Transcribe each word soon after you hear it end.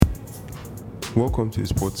Welcome to the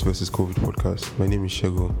Sports vs. COVID podcast. My name is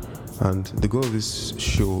Shego, and the goal of this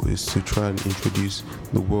show is to try and introduce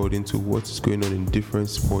the world into what's going on in different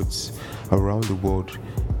sports around the world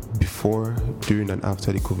before, during, and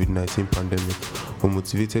after the COVID-19 pandemic. We're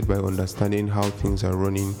motivated by understanding how things are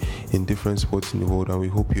running in different sports in the world, and we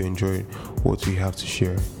hope you enjoy what we have to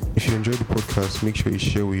share. If you enjoy the podcast, make sure you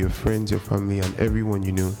share with your friends, your family, and everyone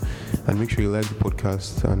you know, and make sure you like the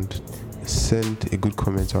podcast and send a good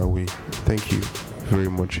comment our way. Thank you very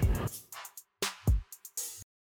much.